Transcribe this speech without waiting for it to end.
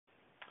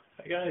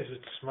Hey guys,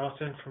 it's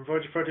Martin from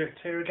Voyager Project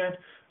here again.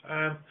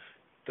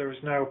 There has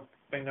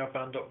been no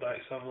band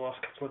updates over the last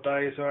couple of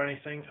days or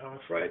anything, I'm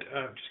afraid, just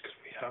because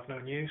we have no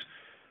news.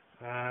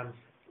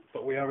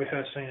 But we are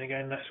rehearsing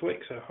again next week,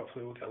 so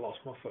hopefully we'll get lots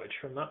more footage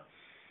from that.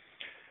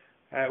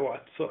 What I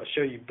thought I'd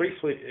show you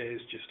briefly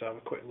is just to have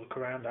a quick look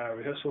around our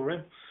rehearsal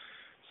room.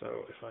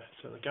 So if I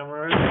turn the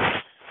camera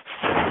around,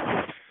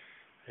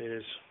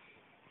 here's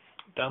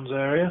Dan's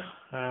area.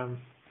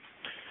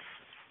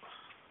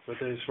 With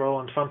his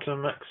Roland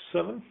Phantom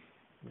X7,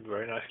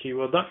 very nice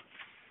keyboard there.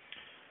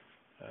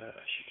 As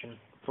you can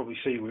probably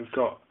see, we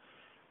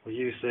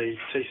use the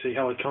TC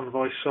Helicon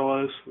voice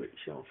solos, which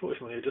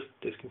unfortunately are just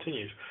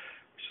discontinued,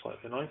 which is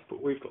slightly annoying,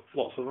 but we've got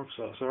lots of them,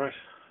 so that's alright.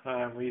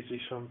 We use these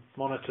from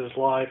monitors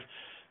live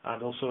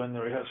and also in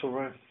the rehearsal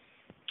room.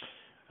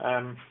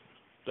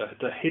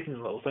 The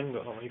hidden little thing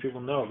that not many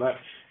people know about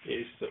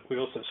is that we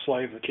also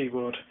slave the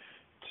keyboard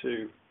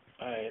to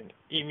an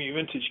EMU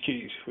Vintage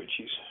keys, which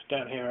is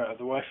down here out of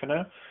the way for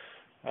now.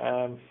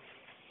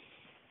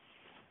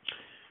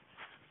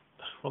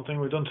 One thing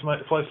we've done to make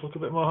the place look a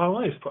bit more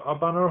homely is put our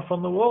banner up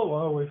on the wall.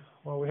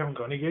 While we haven't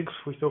got any gigs,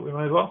 we thought we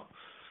may as well.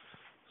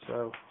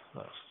 So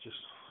that's just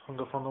hung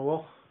up on the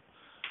wall.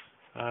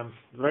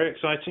 Very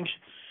exciting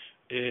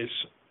is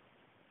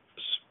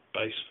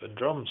space for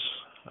drums.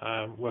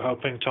 We're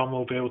hoping Tom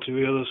will be able to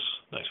be with us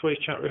next week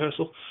at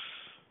rehearsal,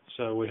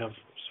 so we have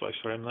space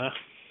for him there.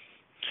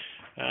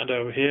 And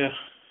over here,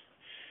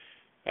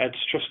 Ed's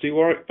trusty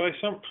Warwick bass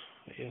amp.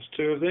 He has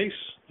two of these.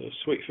 The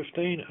Sweet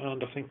 15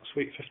 and I think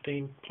Sweet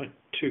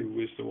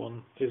 15.2 is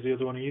the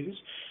other one he uses.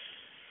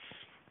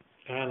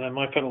 And then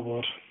my pedal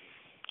board,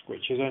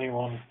 which as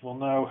anyone will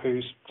know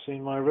who's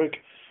seen my rig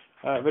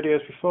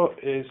videos before,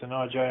 is an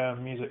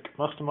RJM Music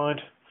Mastermind.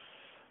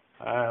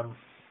 I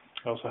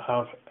also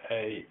have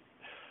a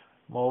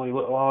Morley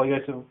Little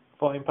Alligator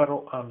volume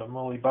pedal and a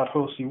Morley Bad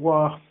Horsey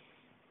Wah.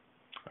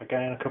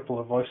 Again, a couple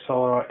of voice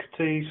solo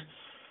XTs,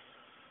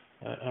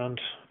 and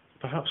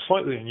perhaps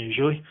slightly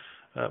unusually,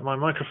 my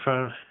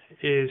microphone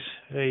is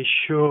a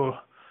Shure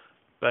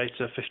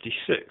Beta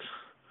 56,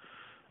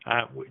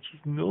 which is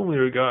normally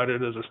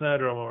regarded as a snare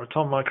drum or a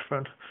tom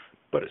microphone,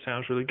 but it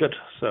sounds really good,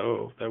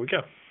 so there we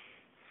go.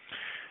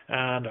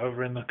 And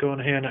over in the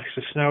corner here next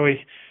to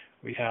Snowy,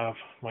 we have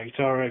my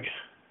guitar rig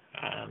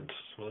and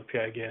some of the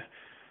PA gear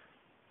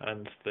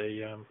and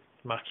the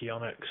Mackie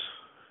Onyx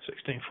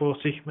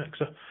 1640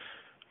 mixer,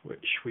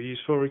 which we use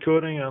for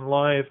recording and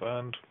live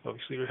and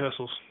obviously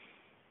rehearsals.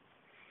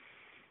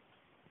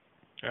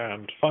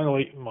 And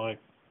finally, my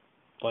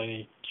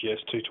Laney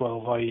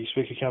GS212 IE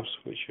speaker cabs,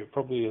 which are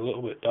probably a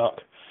little bit dark.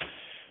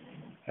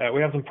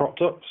 We have them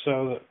propped up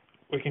so that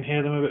we can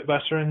hear them a bit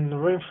better in the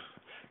room.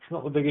 It's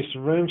not the biggest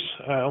of rooms.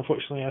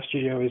 Unfortunately, our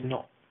studio is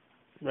not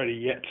ready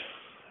yet.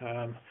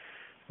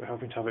 We're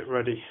hoping to have it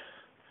ready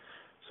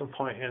some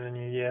point in the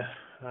new year.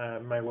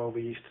 May well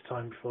be Easter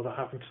time before that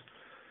happens.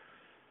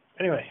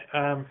 Anyway,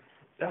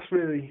 that's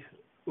really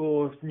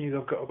all the news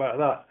I've got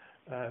about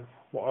that.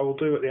 What I will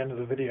do at the end of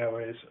the video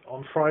is,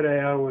 on Friday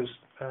I was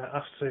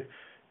asked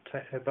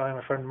by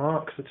my friend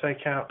Mark to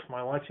take out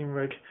my lighting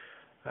rig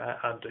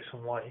and do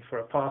some lighting for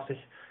a party.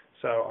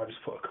 So I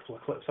just put a couple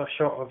of clips I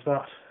shot of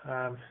that,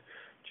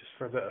 just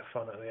for a bit of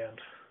fun at the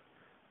end.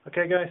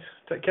 Okay guys,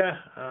 take care,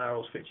 and I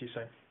will speak to you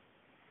soon.